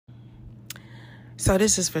So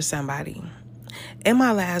this is for somebody. In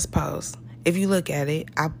my last post, if you look at it,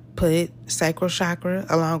 I put Sacral Chakra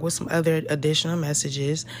along with some other additional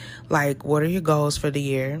messages like what are your goals for the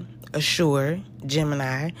year, Assure,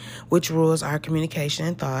 Gemini, which rules our communication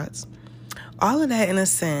and thoughts. All of that, in a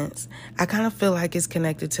sense, I kind of feel like it's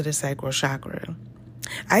connected to the Sacral Chakra.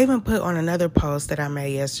 I even put on another post that I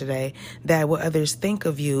made yesterday that what others think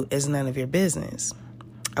of you is none of your business.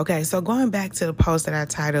 Okay, so going back to the post that I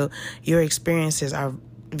titled, Your Experiences Are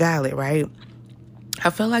Valid, right? I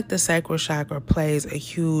feel like the Sacral Chakra plays a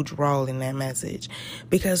huge role in that message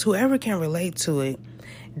because whoever can relate to it,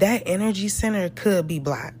 that energy center could be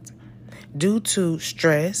blocked due to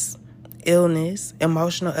stress, illness,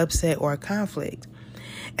 emotional upset, or conflict.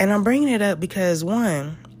 And I'm bringing it up because,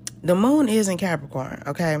 one, the moon is in Capricorn,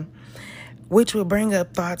 okay? Which will bring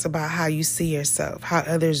up thoughts about how you see yourself, how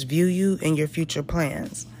others view you, and your future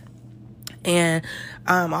plans. And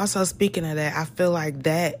also speaking of that, I feel like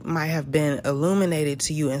that might have been illuminated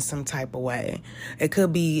to you in some type of way. It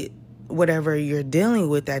could be whatever you're dealing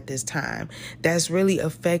with at this time that's really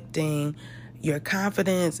affecting your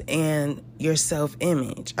confidence and your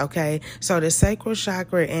self-image, okay? So the Sacral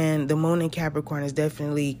Chakra and the moon in Capricorn is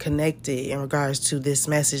definitely connected in regards to this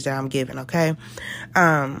message that I'm giving, okay?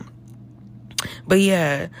 But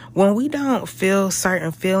yeah, when we don't feel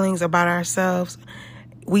certain feelings about ourselves,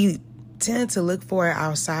 we tend to look for it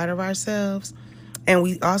outside of ourselves. And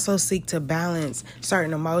we also seek to balance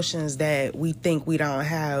certain emotions that we think we don't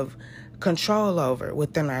have control over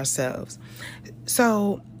within ourselves.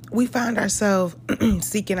 So we find ourselves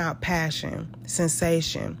seeking out passion,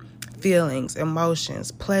 sensation, feelings,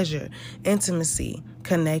 emotions, pleasure, intimacy,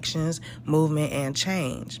 connections, movement, and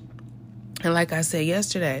change. And like I said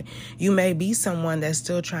yesterday, you may be someone that's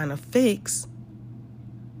still trying to fix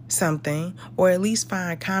something or at least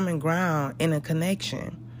find common ground in a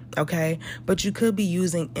connection, okay? But you could be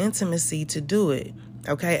using intimacy to do it,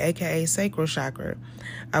 okay? AKA Sacral Chakra,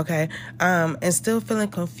 okay? And still feeling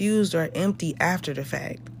confused or empty after the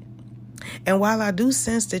fact. And while I do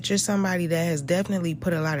sense that you're somebody that has definitely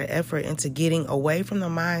put a lot of effort into getting away from the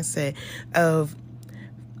mindset of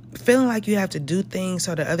feeling like you have to do things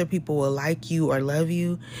so that other people will like you or love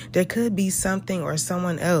you, there could be something or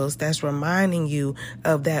someone else that's reminding you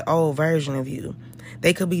of that old version of you.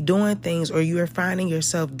 They could be doing things or you are finding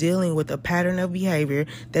yourself dealing with a pattern of behavior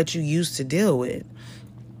that you used to deal with.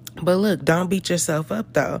 But look, don't beat yourself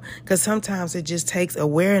up though, because sometimes it just takes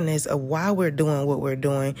awareness of why we're doing what we're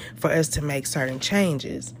doing for us to make certain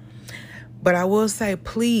changes. But I will say,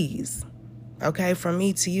 please, okay, from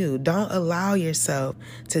me to you, don't allow yourself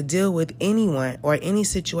to deal with anyone or any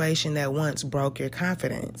situation that once broke your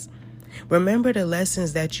confidence. Remember the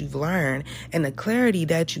lessons that you've learned and the clarity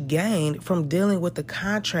that you gained from dealing with the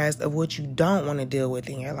contrast of what you don't want to deal with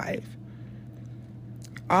in your life.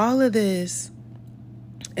 All of this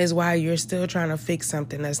is why you're still trying to fix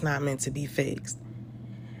something that's not meant to be fixed.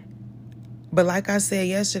 But like I said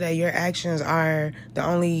yesterday, your actions are the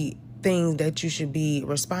only thing that you should be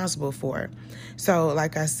responsible for. So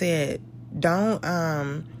like I said, don't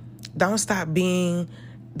stop being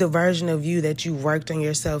the version of you that you worked on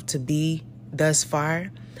yourself to be thus far,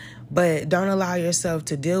 but don't allow yourself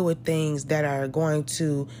to deal with things that are going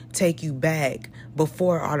to take you back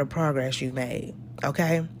before all the progress you've made,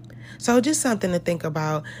 okay? So just something to think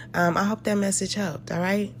about. I hope that message helped, all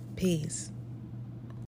right? Peace.